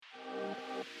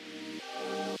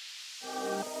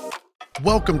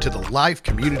Welcome to the Life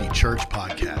Community Church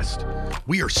podcast.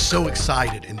 We are so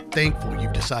excited and thankful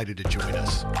you've decided to join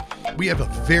us. We have a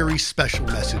very special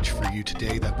message for you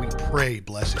today that we pray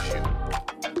blesses you.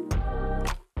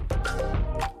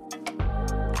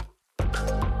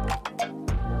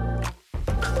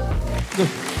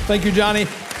 Thank you, Johnny.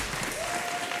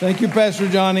 Thank you, Pastor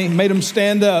Johnny. Made them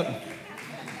stand up.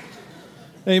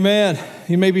 Amen.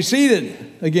 You may be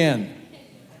seated again.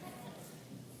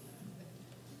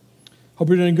 Hope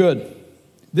you're doing good.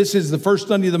 This is the first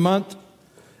Sunday of the month,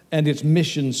 and it's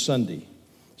Mission Sunday.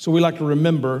 So we like to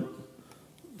remember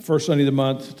first Sunday of the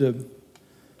month to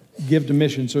give to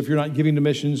missions. So if you're not giving to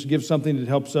missions, give something that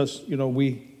helps us. You know,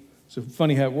 it's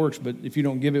funny how it works, but if you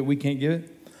don't give it, we can't give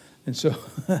it. And so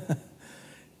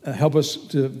help us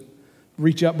to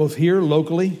reach out both here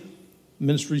locally,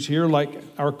 ministries here like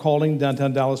our calling,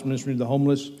 Downtown Dallas Ministry to the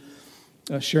Homeless,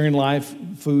 sharing life,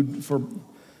 food for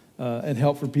and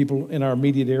help for people in our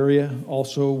immediate area.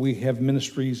 Also, we have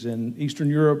ministries in Eastern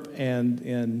Europe and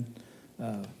in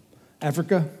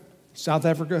Africa, South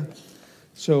Africa.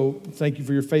 So thank you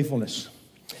for your faithfulness.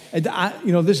 And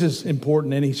this is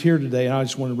important, and he's here today, and I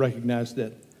just want to recognize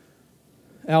that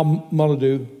Al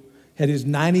Mulladoo had his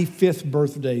 95th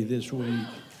birthday this week.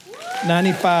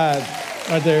 95,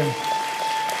 right there.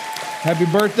 Happy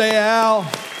birthday, Al.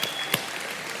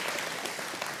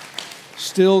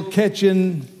 Still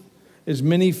catching as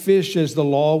many fish as the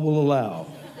law will allow.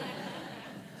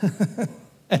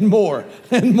 and more.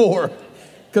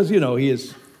 Because, he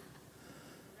is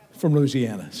from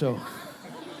Louisiana. So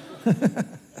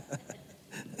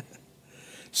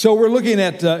we're looking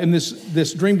at, in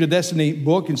this Dream to Destiny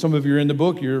book, and some of you are in the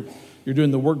book, you're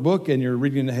doing the workbook and you're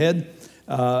reading ahead.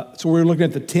 So we're looking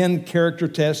at the 10 character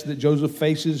tests that Joseph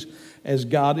faces as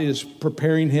God is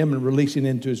preparing him and releasing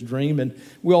into his dream. And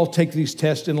we all take these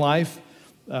tests in life.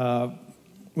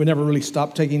 We never really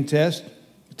stop taking tests.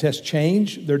 The tests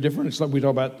change. They're different. It's like we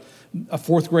talk about a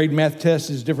fourth grade math test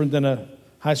is different than a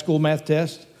high school math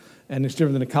test, and it's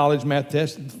different than a college math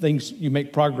test. Things, you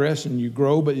make progress and you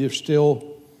grow, but we're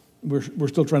still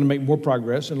trying to make more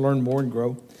progress and learn more and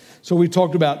grow. So we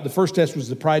talked about the first test was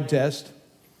the pride test.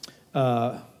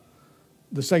 The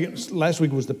second, last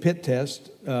week was the pit test.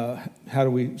 How do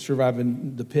we survive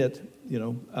in the pit,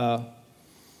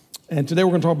 And today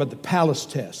we're going to talk about the palace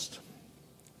test,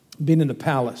 being in the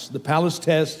palace. The palace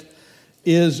test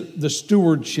is the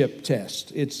stewardship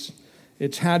test.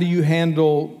 It's how do you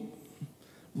handle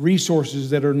resources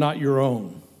that are not your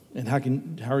own, and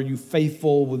how are you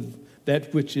faithful with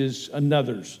that which is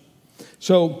another's.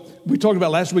 So we talked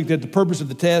about last week that the purpose of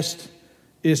the test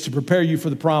is to prepare you for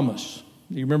the promise.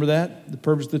 Do you remember that? The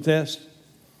purpose of the test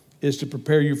is to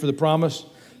prepare you for the promise.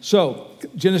 So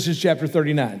Genesis chapter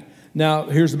 39. Now,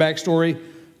 here's the backstory.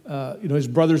 His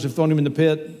brothers have thrown him in the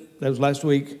pit. That was last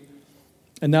week.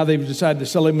 And now they've decided to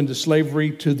sell him into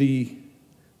slavery to the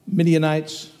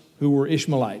Midianites, who were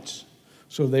Ishmaelites.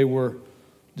 So they were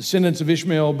descendants of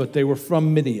Ishmael, but they were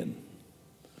from Midian.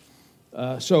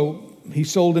 So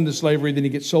he's sold into slavery, then he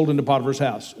gets sold into Potiphar's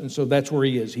house. And so that's where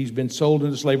he is. He's been sold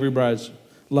into slavery by his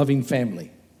loving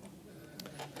family.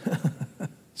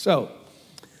 So,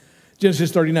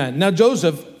 Genesis 39. Now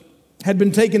Joseph had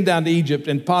been taken down to Egypt,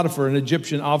 and Potiphar, an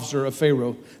Egyptian officer of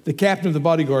Pharaoh, the captain of the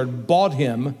bodyguard, bought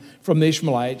him from the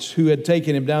Ishmaelites who had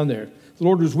taken him down there. The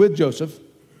Lord was with Joseph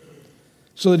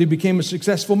so that he became a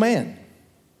successful man.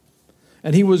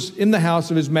 And he was in the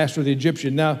house of his master, the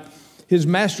Egyptian. Now, his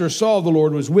master saw the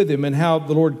Lord was with him and how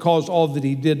the Lord caused all that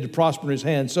he did to prosper in his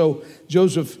hand. So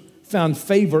Joseph found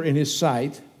favor in his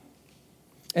sight,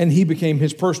 and he became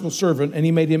his personal servant, and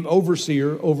he made him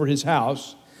overseer over his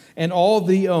house. And all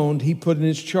that he owned, he put in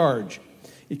his charge.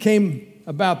 It came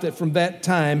about that from that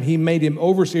time, he made him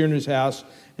overseer in his house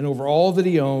and over all that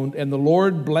he owned. And the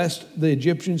Lord blessed the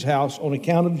Egyptian's house on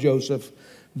account of Joseph.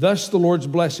 Thus the Lord's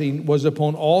blessing was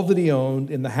upon all that he owned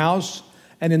in the house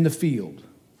and in the field.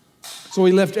 So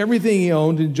he left everything he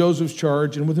owned in Joseph's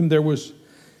charge, and with him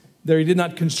he did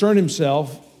not concern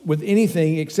himself with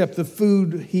anything except the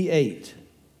food he ate.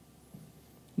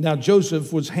 Now,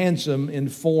 Joseph was handsome in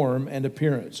form and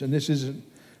appearance, and this isn't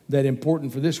that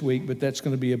important for this week, but that's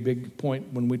going to be a big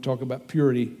point when we talk about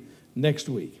purity next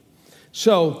week.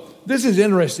 So this is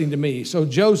interesting to me. So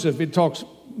Joseph, it talks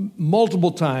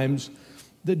multiple times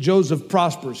that Joseph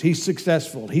prospers. He's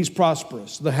successful. He's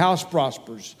prosperous. The house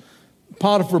prospers.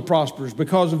 Potiphar prospers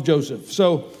because of Joseph.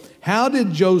 So how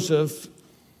did Joseph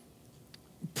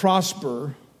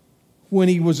prosper when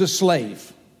he was a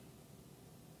slave?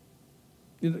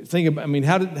 Think about,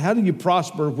 how do you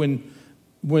prosper when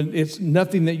it's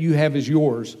nothing that you have is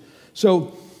yours?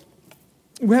 So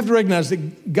we have to recognize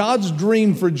that God's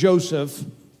dream for Joseph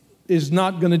is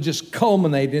not going to just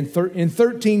culminate in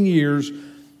 13 years.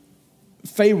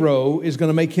 Pharaoh is going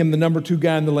to make him the number 2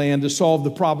 guy in the land to solve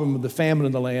the problem of the famine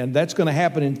in the land. That's going to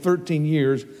happen in 13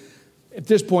 years. At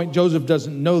this point, Joseph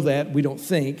doesn't know that. We don't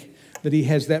think that he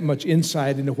has that much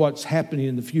insight into what's happening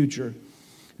in the future.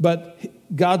 But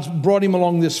God's brought him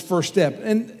along this first step.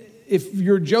 And if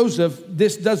you're Joseph,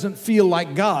 this doesn't feel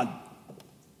like God,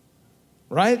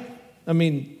 right? I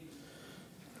mean,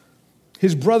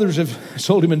 his brothers have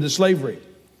sold him into slavery.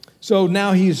 So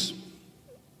now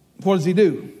what does he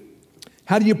do?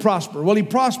 How do you prosper? Well, he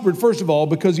prospered, first of all,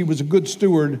 because he was a good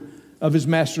steward of his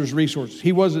master's resources.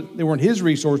 They weren't his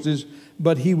resources,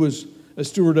 but he was a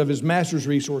steward of his master's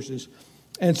resources.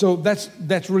 And so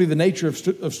that's really the nature of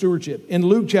stewardship. In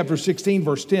Luke chapter 16,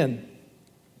 verse 10,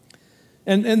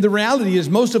 and the reality is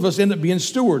most of us end up being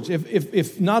stewards.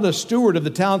 If not a steward of the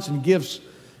talents and gifts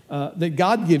that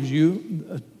God gives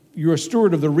you, you're a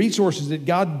steward of the resources that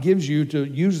God gives you to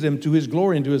use them to his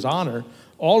glory and to his honor,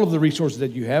 all of the resources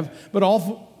that you have. But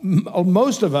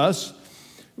most of us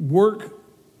work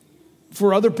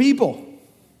for other people.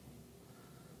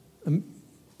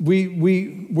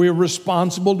 We're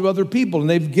responsible to other people, and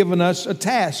they've given us a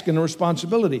task and a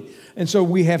responsibility. And so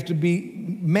we have to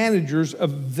be managers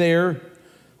of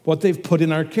what they've put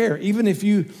in our care. Even if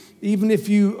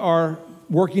you are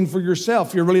working for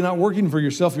yourself, you're really not working for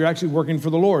yourself, you're actually working for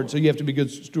the Lord. So you have to be a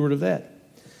good steward of that.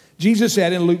 Jesus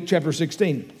said in Luke chapter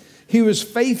 16, he who is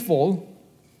faithful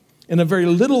in a very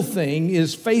little thing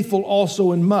is faithful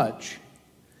also in much.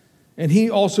 And he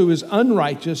also is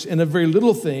unrighteous in a very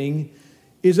little thing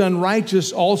is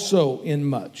unrighteous also in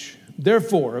much.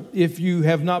 Therefore, if you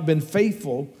have not been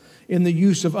faithful in the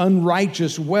use of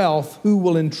unrighteous wealth, who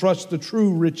will entrust the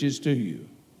true riches to you?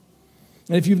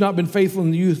 And if you've not been faithful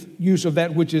in the use of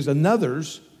that which is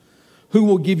another's, who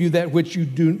will give you that which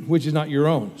is not your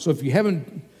own? So if you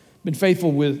haven't been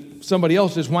faithful with somebody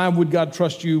else's, why would God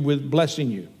trust you with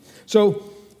blessing you? So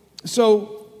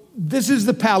this is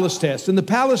the palace test. And the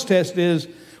palace test is,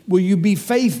 will you be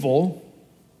faithful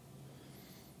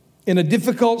in a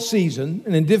difficult season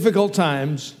and in difficult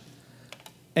times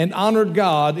and honor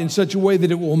God in such a way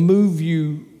that it will move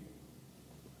you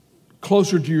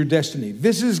closer to your destiny?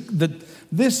 This is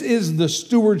the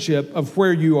stewardship of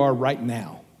where you are right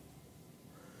now.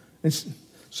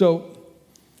 So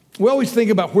we always think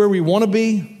about where we want to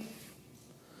be,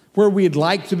 where we'd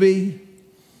like to be.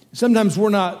 Sometimes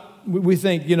we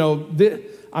think,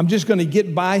 I'm just going to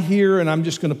get by here and I'm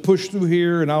just going to push through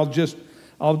here and I'll just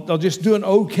do an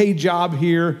okay job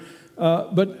here.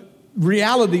 But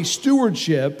reality,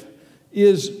 stewardship,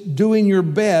 is doing your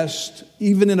best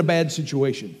even in a bad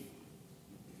situation.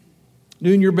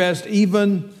 Doing your best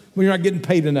even when you're not getting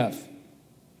paid enough.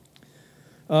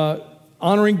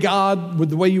 Honoring God with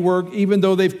the way you work, even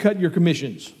though they've cut your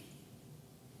commissions.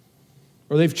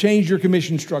 Or they've changed your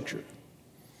commission structure.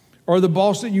 Or the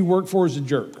boss that you work for is a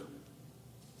jerk.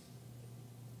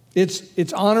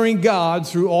 It's honoring God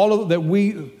through all of that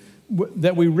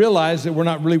we realize that we're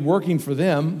not really working for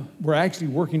them. We're actually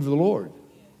working for the Lord.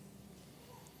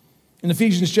 In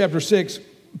Ephesians chapter 6,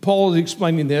 Paul is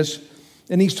explaining this,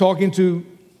 and he's talking to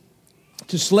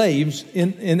slaves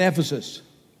in Ephesus.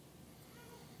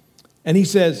 And he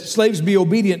says, slaves, be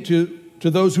obedient to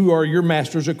those who are your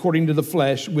masters according to the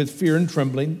flesh, with fear and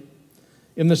trembling,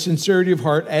 in the sincerity of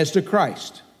heart, as to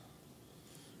Christ.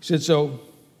 He said, so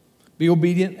be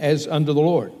obedient as unto the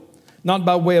Lord, not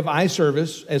by way of eye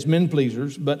service as men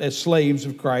pleasers, but as slaves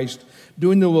of Christ,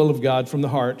 doing the will of God from the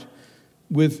heart,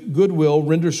 with goodwill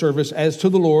render service as to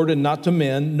the Lord and not to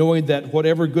men, knowing that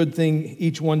whatever good thing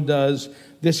each one does,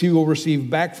 this he will receive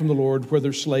back from the Lord,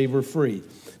 whether slave or free.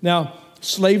 Now,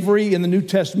 slavery in the New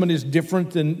Testament is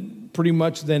different than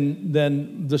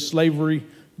the slavery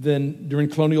than during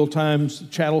colonial times,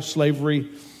 chattel slavery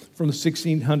from the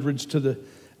 1600s to the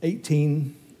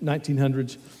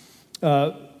 1900s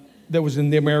that was in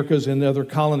the Americas and the other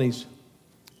colonies.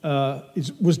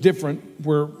 Was different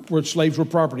where slaves were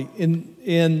property.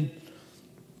 In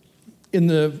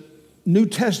the New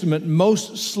Testament,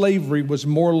 most slavery was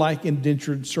more like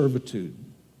indentured servitude.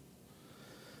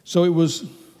 So it's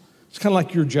kind of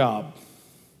like your job.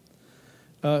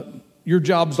 Your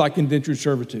job's like indentured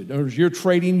servitude. In other words, you're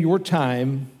trading your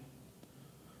time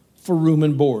for room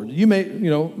and board. You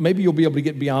maybe you'll be able to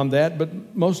get beyond that,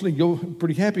 but mostly you'll be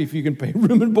pretty happy if you can pay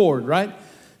room and board, right?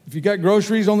 If you got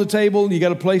groceries on the table, you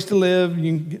got a place to live,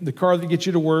 you can get the car that gets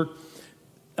you to work.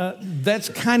 That's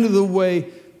kind of the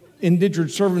way indentured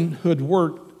servanthood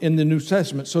worked in the New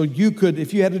Testament. So you could,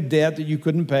 if you had a debt that you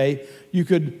couldn't pay, you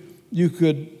could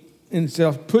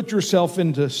put yourself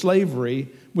into slavery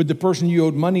with the person you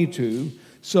owed money to,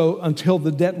 so until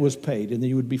the debt was paid, and then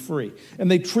you would be free. And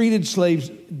they treated slaves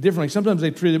differently. Sometimes they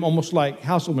treated them almost like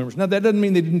household members. Now, that doesn't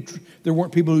mean there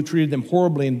weren't people who treated them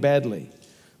horribly and badly,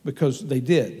 because they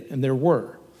did, and there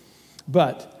were.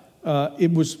 But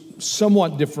it was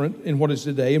somewhat different in what is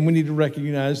today, and we need to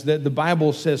recognize that the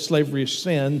Bible says slavery is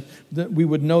sin, that we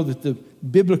would know that the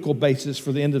biblical basis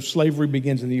for the end of slavery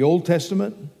begins in the Old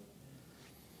Testament.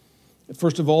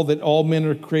 First of all, that all men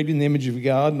are created in the image of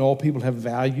God and all people have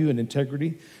value and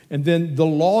integrity. And then the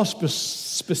law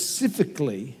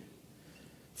specifically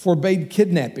forbade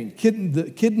kidnapping.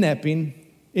 Kidnapping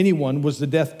anyone was the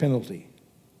death penalty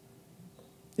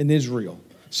in Israel.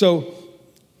 So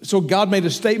God made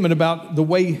a statement about the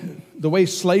way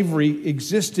slavery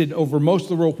existed over most of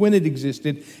the world. When it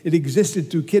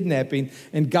existed through kidnapping,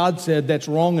 and God said that's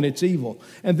wrong and it's evil.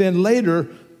 And then later,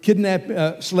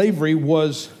 slavery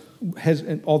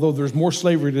although there's more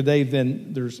slavery today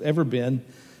than there's ever been,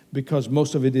 because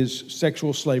most of it is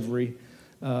sexual slavery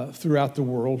throughout the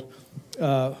world.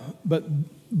 But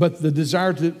the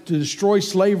desire to destroy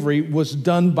slavery was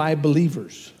done by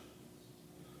believers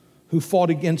who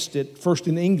fought against it, first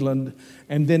in England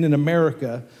and then in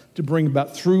America, to bring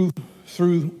about through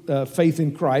faith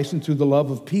in Christ and through the love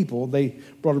of people, they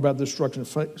brought about the destruction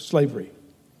of slavery.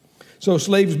 So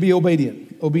slaves, be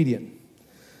obedient.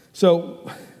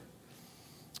 So,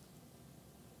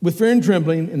 with fear and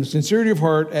trembling and the sincerity of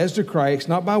heart as to Christ,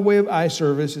 not by way of eye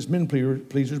service as men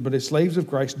pleasers, but as slaves of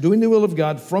Christ, doing the will of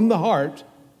God from the heart,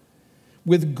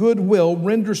 with good will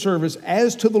render service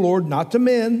as to the Lord, not to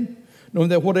men, knowing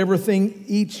that whatever thing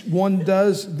each one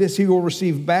does, this he will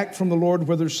receive back from the Lord,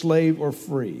 whether slave or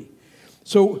free.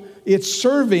 So it's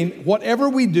serving whatever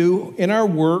we do in our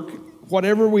work,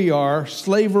 whatever we are,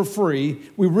 slave or free.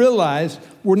 We realize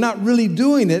we're not really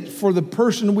doing it for the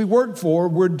person we work for.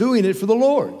 We're doing it for the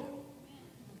Lord.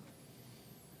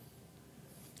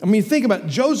 I mean, think about it.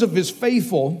 Joseph is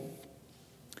faithful.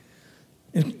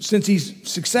 And since he's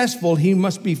successful, he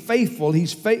must be faithful.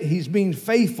 He's being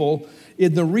faithful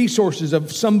in the resources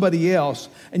of somebody else.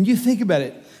 And you think about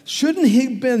it. Shouldn't he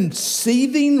have been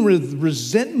seething with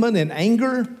resentment and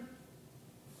anger?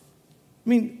 I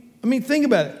mean, think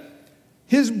about it.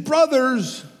 His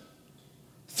brothers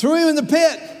threw him in the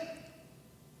pit.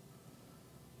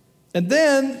 And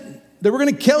then they were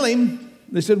going to kill him.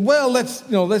 They said, well,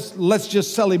 let's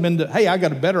just sell him into, hey, I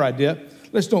got a better idea.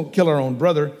 Let's don't kill our own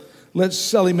brother. Let's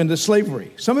sell him into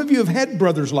slavery. Some of you have had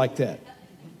brothers like that.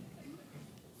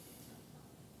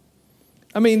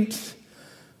 I mean,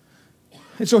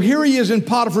 and so here he is in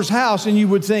Potiphar's house, and you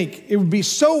would think it would be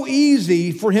so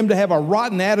easy for him to have a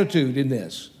rotten attitude in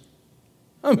this.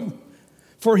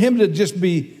 For him to just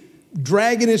be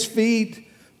dragging his feet,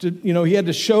 he had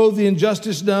to show the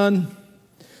injustice done.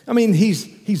 I mean,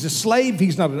 he's a slave.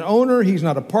 He's not an owner. He's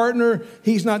not a partner.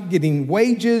 He's not getting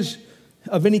wages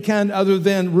of any kind other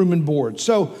than room and board.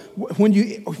 So when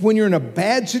you're in a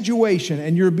bad situation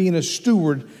and you're being a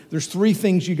steward, there's three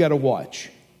things you got to watch.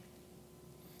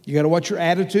 You got to watch your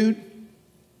attitude.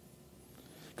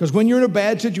 Because when you're in a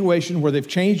bad situation where they've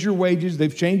changed your wages,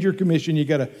 they've changed your commission, you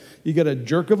got a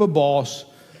jerk of a boss,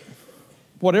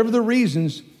 whatever the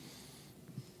reasons,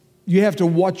 you have to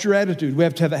watch your attitude. We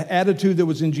have to have an attitude that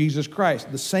was in Jesus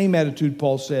Christ. The same attitude,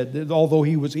 Paul said, that although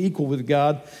he was equal with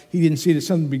God, he didn't see it as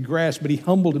something to be grasped, but he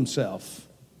humbled himself.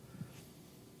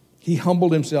 He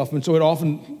humbled himself, and so it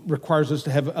often requires us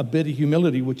to have a bit of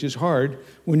humility, which is hard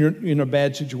when you're in a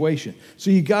bad situation.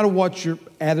 So you got to watch your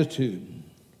attitude.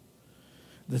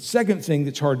 The second thing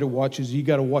that's hard to watch is you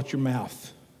got to watch your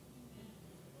mouth.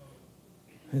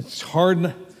 It's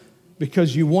hard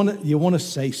because you want to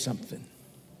say something.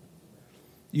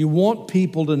 You want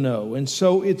people to know. And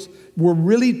so we're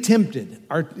really tempted.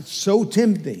 It's so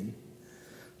tempting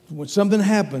when something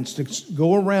happens to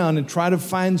go around and try to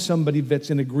find somebody that's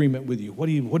in agreement with you. What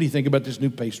do you think about this new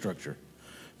pay structure?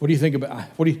 What do you think about,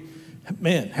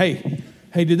 man, hey,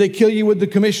 did they kill you with the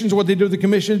commissions? What they do with the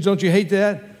commissions? Don't you hate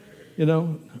that?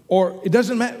 Or it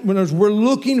doesn't matter. We're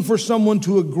looking for someone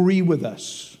to agree with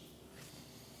us.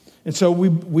 And so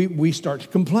we start to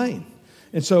complain.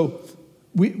 And so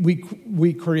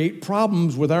we create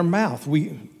problems with our mouth.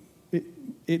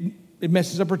 It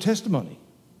messes up our testimony.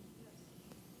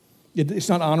 It's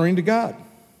not honoring to God.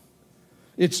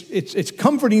 It's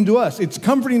comforting to us. It's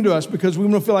comforting to us because we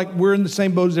don't feel like we're in the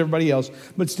same boat as everybody else.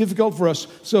 But it's difficult for us.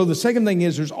 So the second thing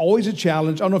is there's always a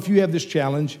challenge. I don't know if you have this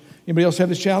challenge. Anybody else have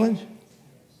this challenge?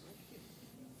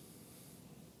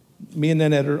 Me and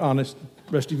Nanette are honest.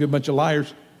 The rest of you are a bunch of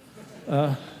liars.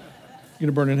 You're going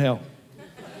to burn in hell.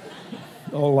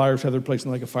 All liars have their place in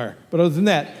the lake of fire. But other than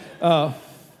that,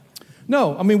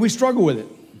 we struggle with it.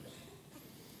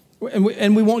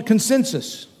 And we want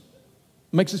consensus.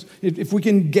 Makes us, if we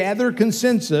can gather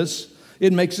consensus,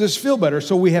 it makes us feel better.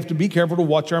 So we have to be careful to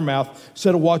watch our mouth,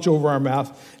 set a watch over our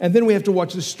mouth, and then we have to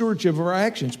watch the stewardship of our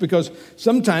actions, because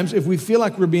sometimes if we feel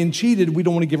like we're being cheated, we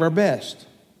don't want to give our best.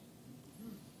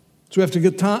 So we have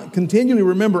to continually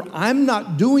remember, I'm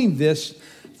not doing this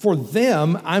for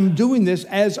them. I'm doing this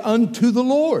as unto the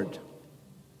Lord.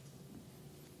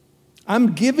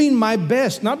 I'm giving my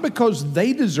best, not because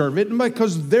they deserve it, but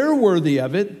because they're worthy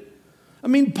of it. I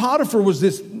mean, Potiphar was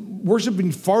this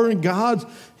worshiping foreign gods.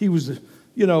 He was, it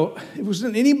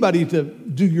wasn't anybody to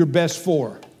do your best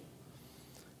for.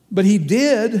 But he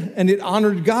did, and it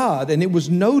honored God, and it was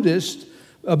noticed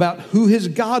about who his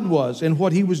God was and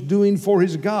what he was doing for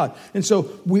his God. And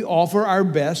so we offer our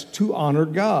best to honor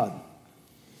God.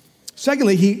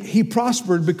 Secondly, he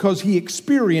prospered because he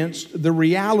experienced the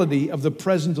reality of the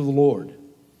presence of the Lord.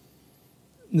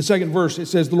 In the second verse, it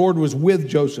says, the Lord was with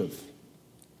Joseph.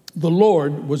 The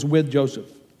Lord was with Joseph.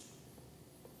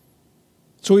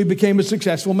 So he became a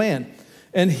successful man.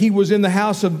 And he was in the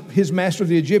house of his master,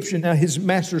 the Egyptian. Now his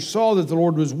master saw that the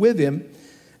Lord was with him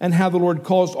and how the Lord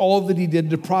caused all that he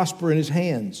did to prosper in his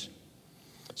hands.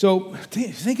 So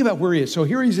think about where he is. So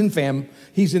here he's in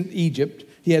Egypt.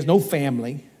 He has no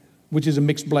family, which is a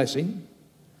mixed blessing,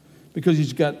 because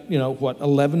he's got,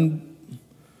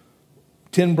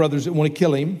 10 brothers that want to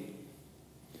kill him.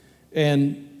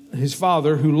 And his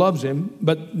father who loves him,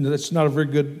 but that's not a very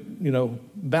good,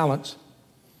 balance.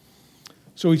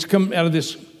 So he's come out of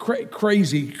this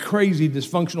crazy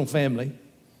dysfunctional family.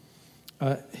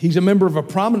 He's a member of a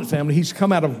prominent family. He's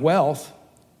come out of wealth.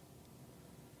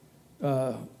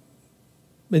 And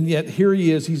yet here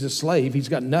he is, he's a slave. He's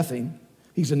got nothing.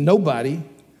 He's a nobody.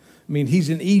 I mean, he's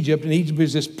in Egypt, and Egypt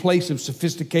is this place of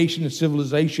sophistication and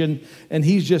civilization, and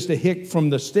he's just a hick from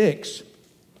the sticks.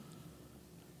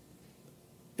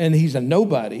 And he's a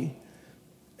nobody,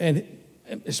 and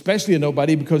especially a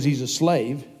nobody because he's a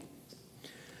slave.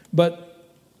 But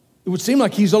it would seem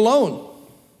like he's alone.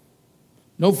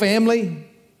 No family,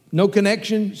 no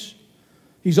connections.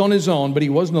 He's on his own, but he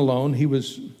wasn't alone. He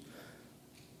was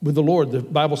with the Lord. The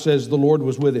Bible says the Lord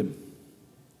was with him.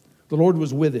 The Lord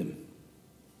was with him.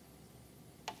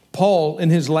 Paul, in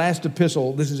his last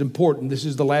epistle, this is important. This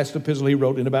is the last epistle he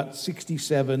wrote in about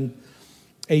 67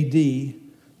 AD.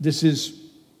 This is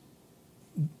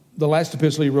the last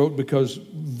epistle he wrote because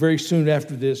very soon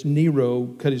after this, Nero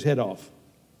cut his head off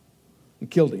and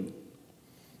killed him.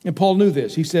 And Paul knew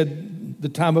this. He said, the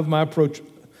time of my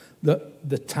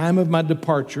time of my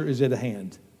departure is at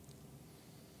hand.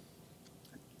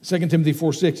 2 Timothy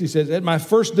 4:6, he says, at my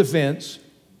first defense,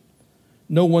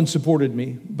 no one supported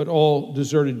me, but all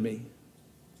deserted me.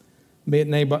 May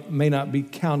it may not be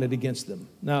counted against them.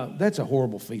 Now, that's a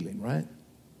horrible feeling, right?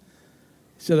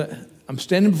 He said, I'm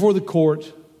standing before the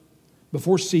court,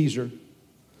 before Caesar.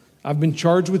 I've been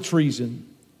charged with treason,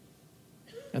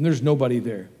 and there's nobody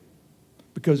there.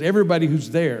 Because everybody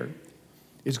who's there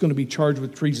is going to be charged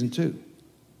with treason too.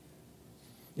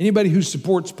 Anybody who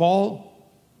supports Paul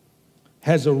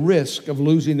has a risk of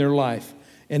losing their life.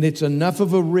 And it's enough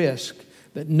of a risk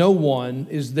that no one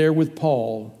is there with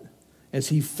Paul as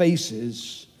he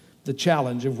faces the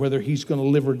challenge of whether he's going to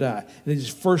live or die. In his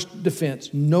first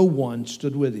defense, no one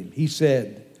stood with him. He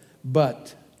said,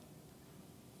 but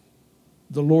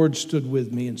the Lord stood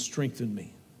with me and strengthened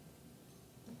me.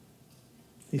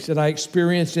 He said, I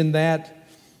experienced in that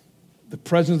the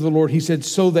presence of the Lord. He said,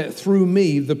 so that through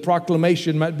me the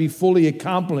proclamation might be fully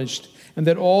accomplished and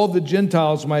that all the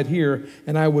Gentiles might hear,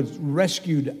 and I was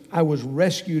rescued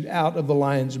out of the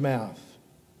lion's mouth.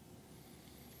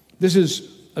 This is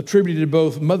attributed to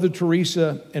both Mother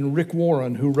Teresa and Rick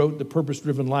Warren, who wrote The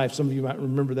Purpose-Driven Life. Some of you might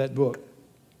remember that book.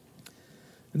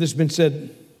 And this has been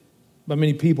said by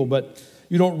many people, but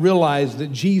you don't realize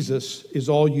that Jesus is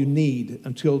all you need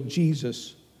until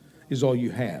Jesus is all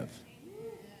you have.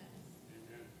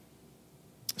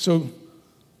 So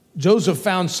Joseph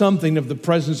found something of the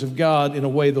presence of God in a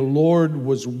way the Lord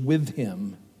was with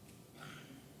him.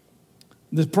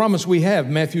 The promise we have,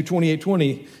 Matthew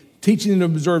 28:20, teaching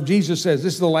them to observe, Jesus says,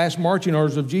 this is the last marching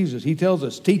orders of Jesus. He tells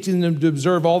us, teaching them to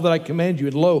observe all that I command you,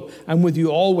 and lo, I'm with you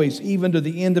always, even to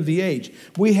the end of the age.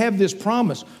 We have this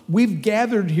promise. We've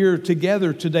gathered here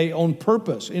together today on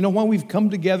purpose. You know why we've come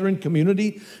together in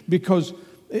community? Because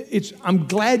I'm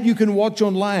glad you can watch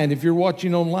online if you're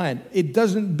watching online. It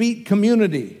doesn't beat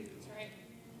community.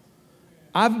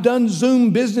 I've done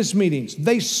Zoom business meetings.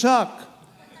 They suck.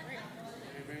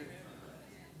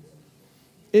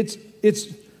 It's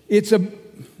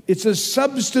a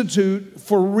substitute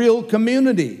for real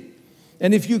community.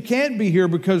 And if you can't be here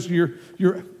because you're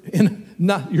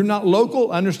not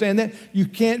local, understand that. You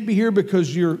can't be here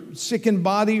because you're sick in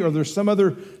body or there's some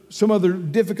other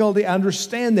difficulty, I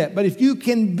understand that. But if you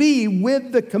can be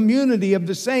with the community of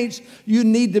the saints, you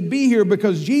need to be here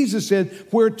because Jesus said,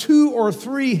 where 2 or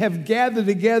 3 have gathered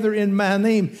together in my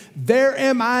name, there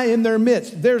am I in their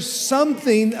midst. There's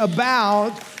something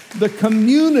about the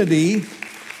community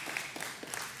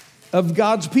of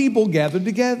God's people gathered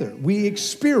together. We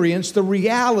experience the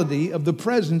reality of the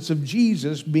presence of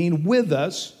Jesus being with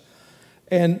us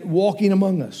and walking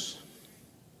among us.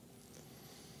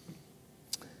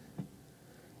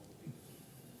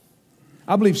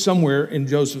 I believe somewhere in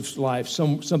Joseph's life,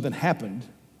 something happened.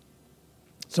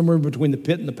 Somewhere between the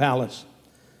pit and the palace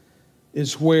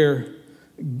is where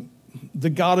the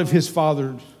God of his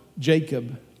father,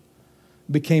 Jacob,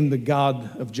 became the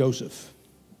God of Joseph.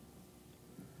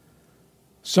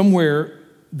 Somewhere,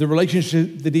 the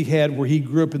relationship that he had where he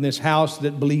grew up in this house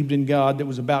that believed in God, that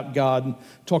was about God, and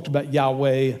talked about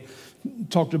Yahweh,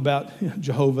 talked about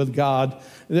Jehovah, God,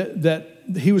 that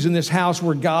he was in this house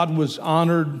where God was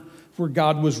honored, where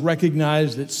God was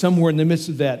recognized, that somewhere in the midst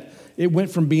of that, it went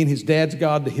from being his dad's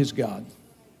God to his God.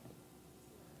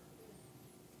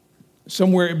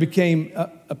 Somewhere it became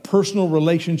a personal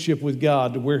relationship with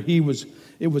God where he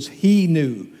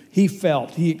knew, he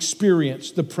felt, he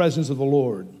experienced the presence of the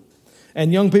Lord.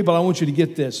 And young people, I want you to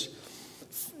get this.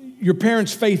 Your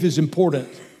parents' faith is important.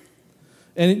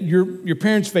 And your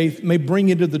parents' faith may bring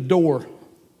you to the door.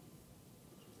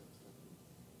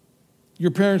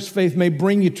 Your parents' faith may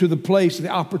bring you to the place, the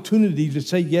opportunity to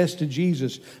say yes to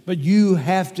Jesus. But you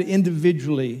have to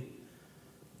individually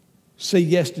say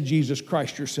yes to Jesus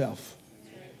Christ yourself.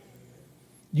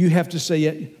 You have to say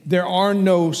it. There are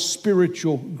no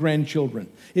spiritual grandchildren.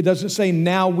 It doesn't say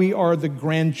now we are the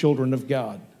grandchildren of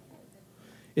God.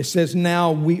 It says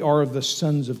now we are the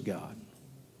sons of God.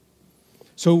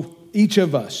 So each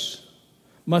of us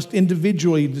must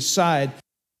individually decide to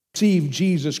receive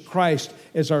Jesus Christ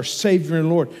as our Savior and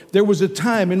Lord. There was a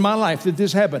time in my life that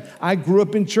this happened. I grew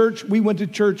up in church. We went to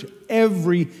church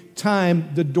every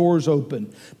time the doors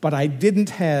opened. But I didn't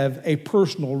have a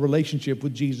personal relationship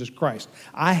with Jesus Christ.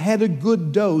 I had a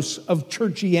good dose of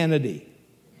churchianity.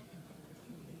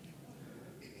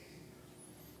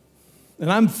 And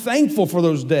I'm thankful for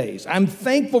those days. I'm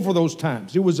thankful for those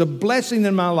times. It was a blessing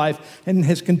in my life and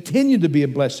has continued to be a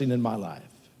blessing in my life.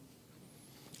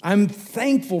 I'm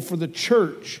thankful for the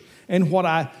church and what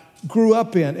I grew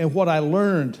up in and what I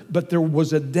learned. But there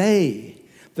was a day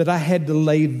that I had to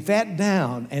lay that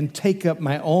down and take up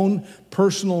my own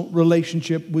personal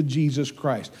relationship with Jesus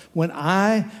Christ. When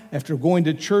after going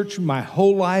to church my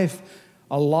whole life,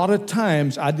 a lot of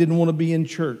times I didn't want to be in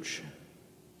church.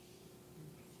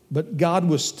 But God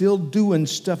was still doing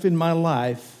stuff in my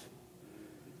life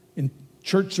in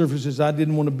church services I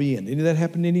didn't want to be in. Any of that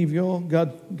happen to any of y'all?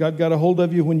 God got a hold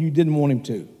of you when you didn't want him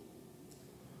to.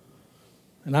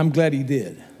 And I'm glad he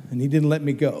did. And he didn't let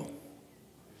me go.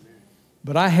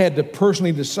 But I had to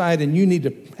personally decide, and you need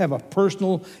to have a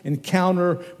personal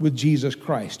encounter with Jesus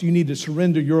Christ. You need to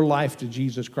surrender your life to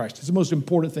Jesus Christ. It's the most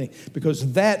important thing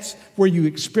because that's where you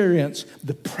experience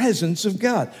the presence of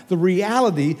God, the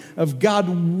reality of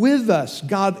God with us,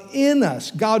 God in us,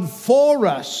 God for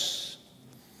us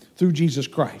through Jesus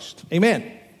Christ. Amen.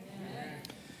 Amen.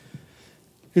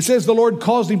 It says the Lord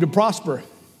caused him to prosper.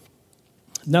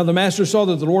 Now the master saw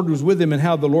that the Lord was with him and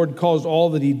how the Lord caused all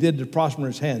that he did to prosper in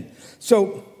his hand.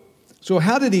 So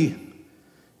how did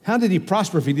he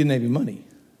prosper if he didn't have any money?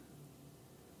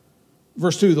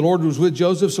 Verse 2, the Lord was with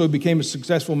Joseph, so he became a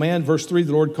successful man. Verse 3,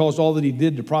 the Lord caused all that he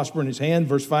did to prosper in his hand.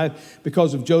 Verse 5,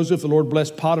 because of Joseph, the Lord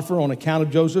blessed Potiphar on account of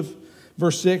Joseph.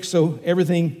 Verse 6, so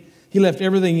he left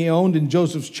everything he owned in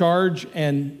Joseph's charge,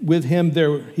 and with him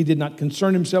he did not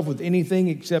concern himself with anything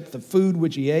except the food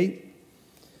which he ate.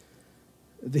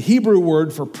 The Hebrew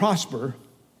word for prosper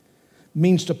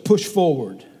means to push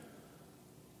forward.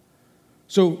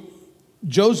 So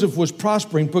Joseph was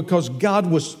prospering because God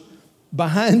was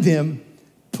behind him,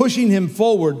 pushing him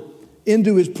forward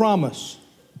into his promise.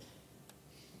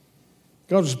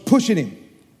 God was pushing him.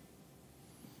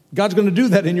 God's going to do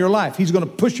that in your life. He's going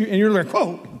to push you, and you're like,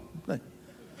 whoa.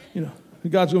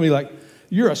 God's going to be like,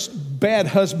 you're a bad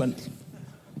husband.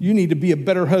 You need to be a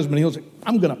better husband. He'll say,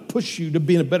 I'm going to push you to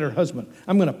being a better husband.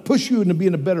 I'm going to push you into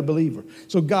being a better believer.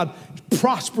 So God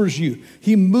prospers you.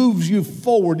 He moves you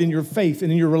forward in your faith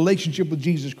and in your relationship with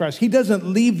Jesus Christ. He doesn't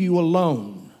leave you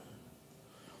alone.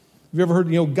 Have you ever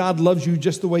heard, God loves you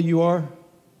just the way you are?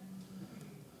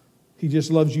 He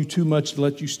just loves you too much to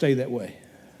let you stay that way.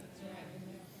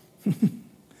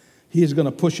 He is going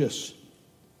to push us.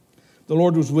 The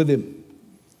Lord was with him.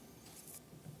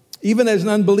 Even as an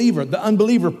unbeliever, the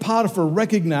unbeliever Potiphar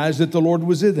recognized that the Lord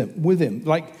was with him.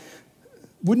 Like,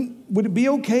 would it be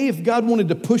okay if God wanted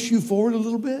to push you forward a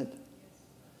little bit?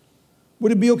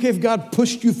 Would it be okay if God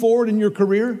pushed you forward in your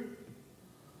career?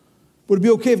 Would it be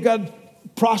okay if God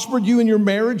prospered you in your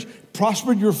marriage,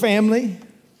 prospered your family?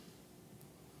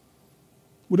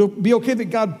 Would it be okay that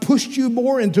God pushed you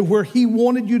more into where he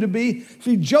wanted you to be?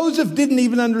 See, Joseph didn't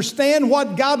even understand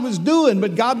what God was doing,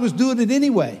 but God was doing it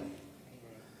anyway.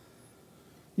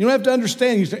 You don't have to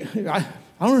understand. You say, I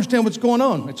don't understand what's going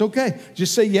on. It's okay.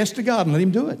 Just say yes to God and let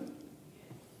him do it.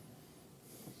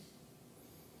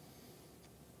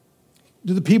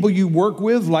 Do the people you work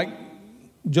with, like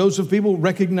Joseph people,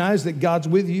 recognize that God's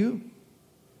with you?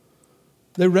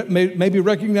 They maybe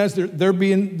recognize their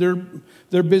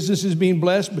business is being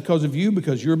blessed because of you,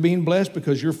 because you're being blessed,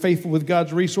 because you're faithful with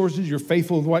God's resources, you're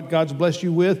faithful with what God's blessed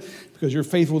you with, because you're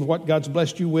faithful with what God's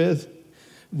blessed you with,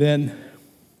 then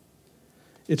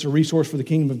it's a resource for the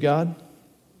kingdom of God.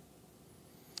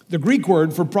 The Greek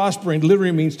word for prospering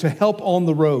literally means to help on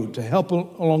the road, to help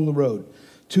along the road,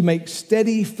 to make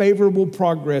steady, favorable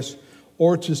progress,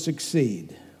 or to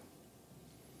succeed.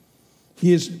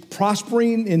 He is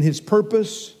prospering in his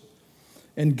purpose,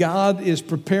 and God is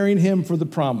preparing him for the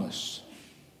promise.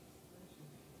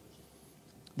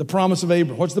 The promise of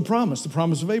Abraham. What's the promise? The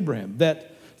promise of Abraham,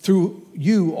 that through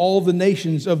you, all the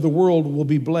nations of the world will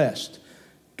be blessed.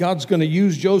 God's going to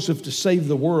use Joseph to save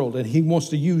the world, and he wants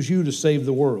to use you to save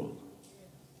the world.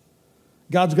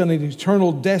 God's got an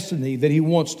eternal destiny that he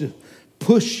wants to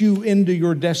push you into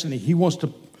your destiny. He wants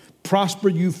to prosper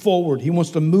you forward. He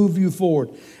wants to move you forward.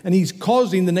 And he's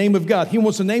causing the name of God. He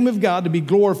wants the name of God to be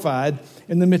glorified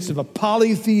in the midst of a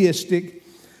polytheistic,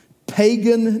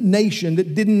 pagan nation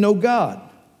that didn't know God.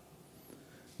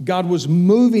 God was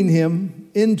moving him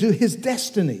into his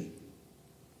destiny.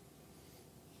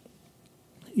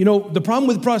 You know, the problem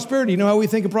with prosperity, you know how we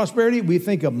think of prosperity? We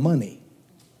think of money.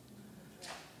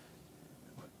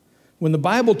 When the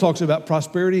Bible talks about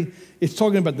prosperity, it's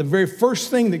talking about the very first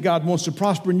thing that God wants to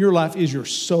prosper in your life is your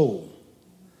soul.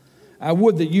 I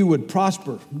would that you would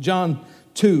prosper. John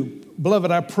 2,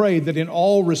 beloved, I pray that in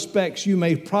all respects you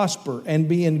may prosper and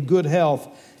be in good health,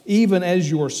 even as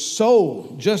your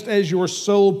soul, just as your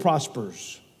soul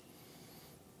prospers.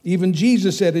 Even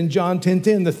Jesus said in John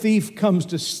 10:10, the thief comes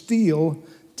to steal,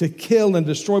 to kill and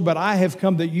destroy, but I have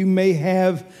come that you may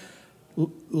have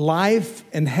life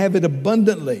and have it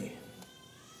abundantly.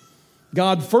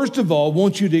 God, first of all,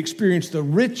 wants you to experience the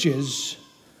riches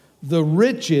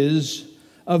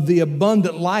of the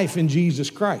abundant life in Jesus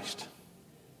Christ.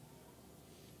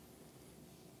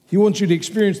 He wants you to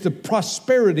experience the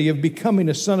prosperity of becoming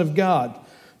a son of God,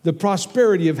 the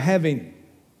prosperity of having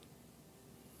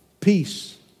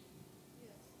peace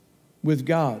with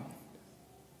God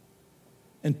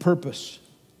and purpose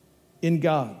in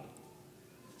God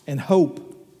and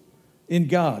hope in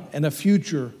God and a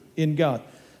future in God.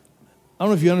 I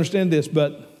don't know if you understand this,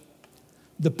 but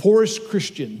the poorest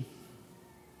Christian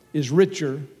is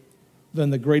richer than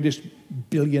the greatest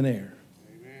billionaire.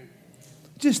 Amen.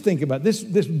 Just think about this.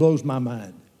 This blows my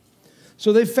mind.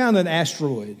 So they found an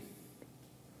asteroid.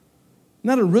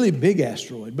 Not a really big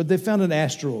asteroid, but they found an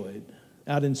asteroid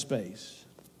out in space.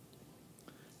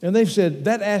 And they've said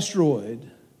that asteroid,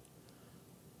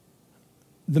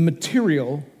 the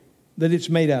material that it's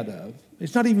made out of,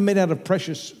 it's not even made out of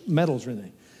precious metals or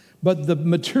anything, but the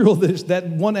material that is that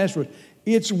one asteroid,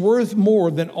 it's worth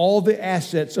more than all the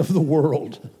assets of the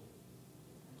world.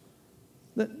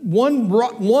 That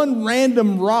one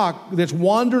random rock that's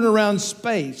wandering around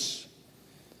space,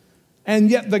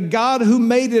 and yet the God who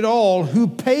made it all, who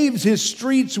paves his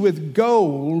streets with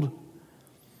gold,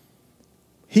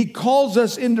 he calls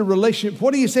us into relationship.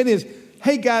 What he said is,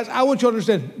 hey guys, I want you to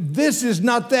understand, this is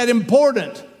not that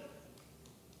important.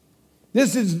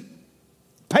 This is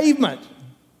pavement.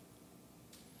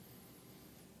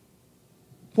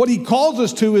 What he calls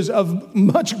us to is of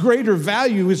much greater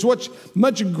value, is what's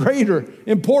much greater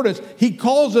importance. He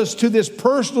calls us to this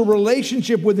personal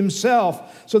relationship with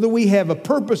himself so that we have a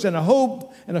purpose and a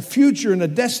hope and a future and a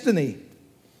destiny.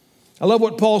 I love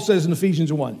what Paul says in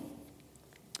Ephesians 1.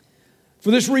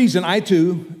 For this reason, I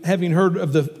too, having heard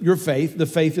of your faith, the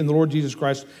faith in the Lord Jesus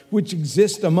Christ, which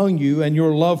exists among you, and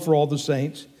your love for all the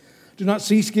saints, do not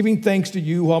cease giving thanks to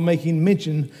you while making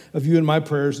mention of you in my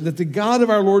prayers, that the God of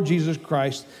our Lord Jesus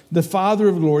Christ, the Father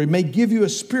of glory, may give you a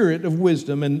spirit of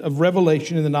wisdom and of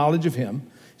revelation in the knowledge of him.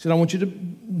 He said, I want you to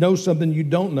know something you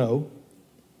don't know.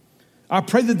 I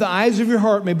pray that the eyes of your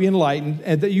heart may be enlightened,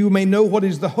 and that you may know what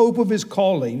is the hope of his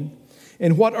calling,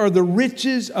 and what are the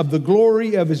riches of the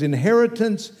glory of his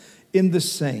inheritance in the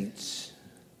saints.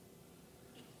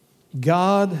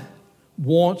 God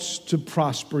wants to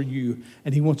prosper you,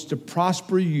 and he wants to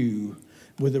prosper you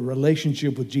with a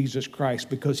relationship with Jesus Christ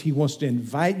because he wants to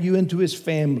invite you into his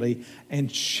family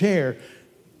and share.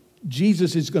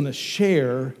 Jesus is going to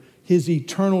share his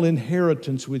eternal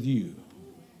inheritance with you.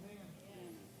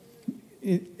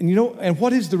 And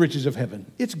what is the riches of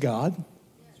heaven? It's God.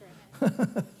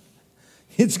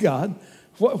 It's God.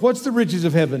 What's the riches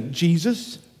of heaven?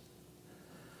 Jesus.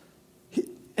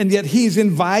 And yet he's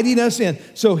inviting us in.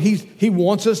 So he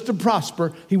wants us to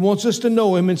prosper. He wants us to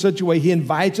know him in such a way. He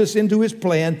invites us into his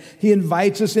plan. He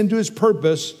invites us into his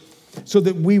purpose so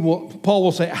that Paul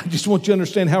will say, I just want you to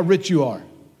understand how rich you are.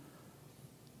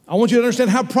 I want you to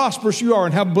understand how prosperous you are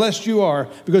and how blessed you are.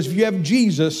 Because if you have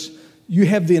Jesus, you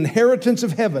have the inheritance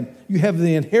of heaven. You have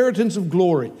the inheritance of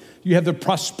glory. You have the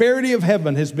prosperity of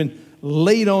heaven has been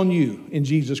laid on you in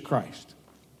Jesus Christ.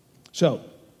 So,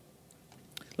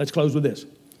 let's close with this.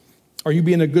 Are you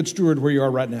being a good steward where you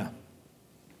are right now?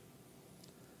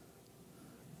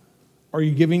 Are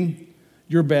you giving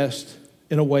your best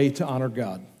in a way to honor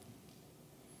God?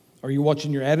 Are you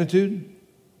watching your attitude,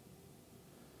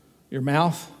 your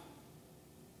mouth,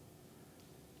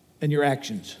 and your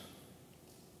actions?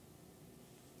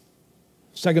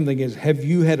 Second thing is, have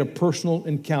you had a personal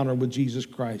encounter with Jesus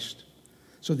Christ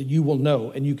so that you will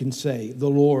know and you can say, the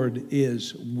Lord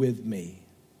is with me?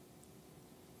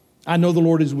 I know the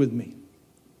Lord is with me.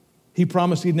 He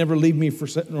promised he'd never leave me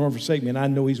nor forsake me, and I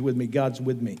know he's with me. God's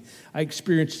with me. I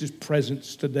experienced his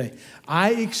presence today.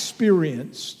 I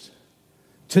experienced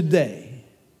today.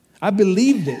 I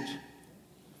believed it.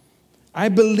 I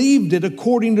believed it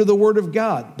according to the word of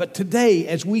God. But today,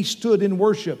 as we stood in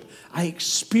worship, I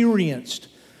experienced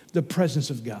the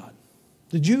presence of God.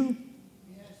 Did you?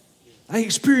 Yes. I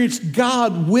experienced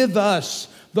God with us,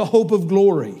 the hope of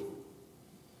glory.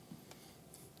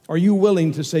 Are you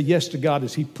willing to say yes to God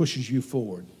as he pushes you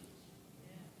forward?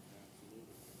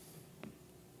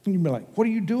 And you'll be like, what are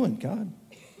you doing, God?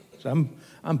 So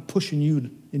I'm pushing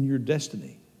you in your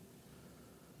destiny.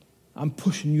 I'm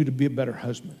pushing you to be a better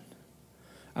husband.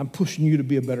 I'm pushing you to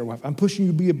be a better wife. I'm pushing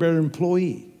you to be a better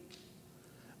employee.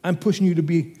 I'm pushing you to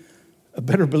be a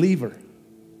better believer.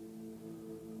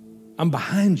 I'm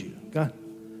behind you. God,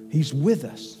 he's with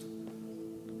us.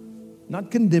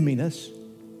 Not condemning us.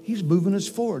 He's moving us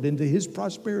forward into his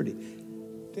prosperity.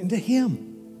 Into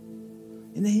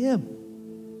him. Into him.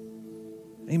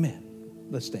 Amen.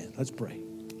 Let's stand. Let's pray.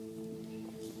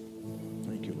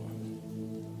 Thank you, Lord.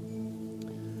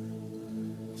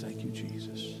 Thank you,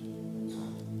 Jesus.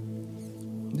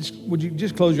 Would you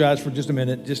just close your eyes for just a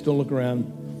minute? Just don't look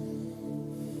around.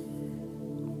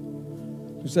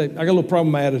 Just say, I got a little problem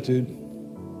with my attitude.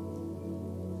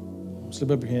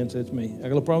 Slip up your hand, say it's me. I got a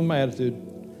little problem with my attitude.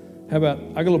 How about,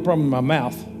 I got a little problem with my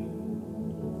mouth.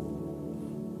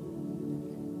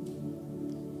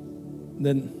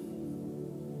 Then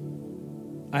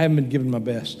I haven't been giving my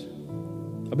best.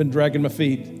 I've been dragging my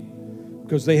feet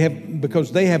because they haven't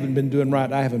been doing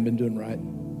right. I haven't been doing right.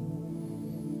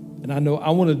 And I know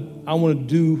I want to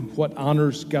do what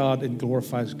honors God and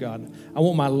glorifies God. I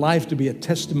want my life to be a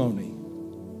testimony.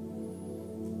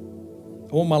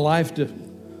 I want my life to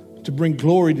bring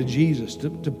glory to Jesus, to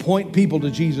point people to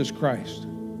Jesus Christ.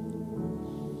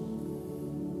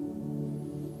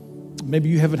 Maybe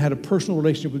you haven't had a personal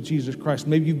relationship with Jesus Christ.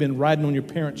 Maybe you've been riding on your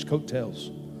parents'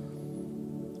 coattails.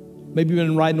 Maybe you've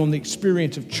been riding on the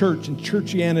experience of church and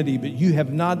churchianity, but you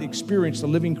have not experienced the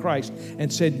living Christ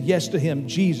and said yes to him.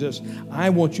 Jesus, I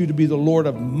want you to be the Lord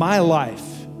of my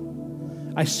life.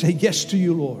 I say yes to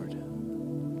you, Lord.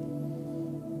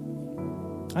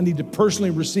 I need to personally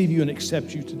receive you and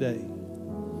accept you today.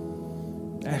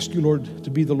 Ask you, Lord, to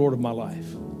be the Lord of my life.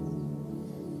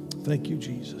 Thank you,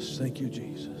 Jesus. Thank you,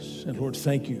 Jesus. And Lord,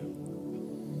 thank you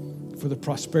for the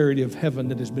prosperity of heaven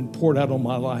that has been poured out on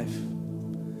my life.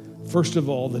 First of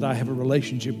all, that I have a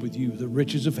relationship with you. The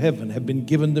riches of heaven have been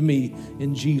given to me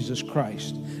in Jesus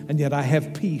Christ. And yet I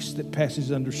have peace that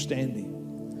passes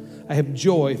understanding. I have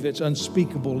joy that's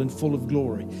unspeakable and full of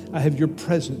glory. I have your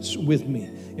presence with me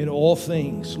in all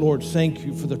things. Lord, thank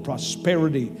you for the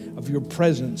prosperity of your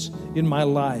presence in my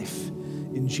life.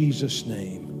 In Jesus'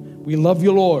 name. We love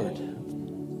you, Lord.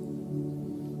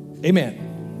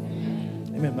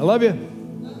 Amen. Amen. I love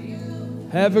you.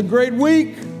 Have a great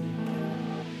week.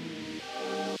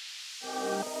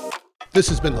 This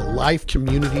has been the Life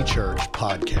Community Church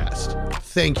podcast.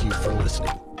 Thank you for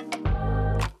listening.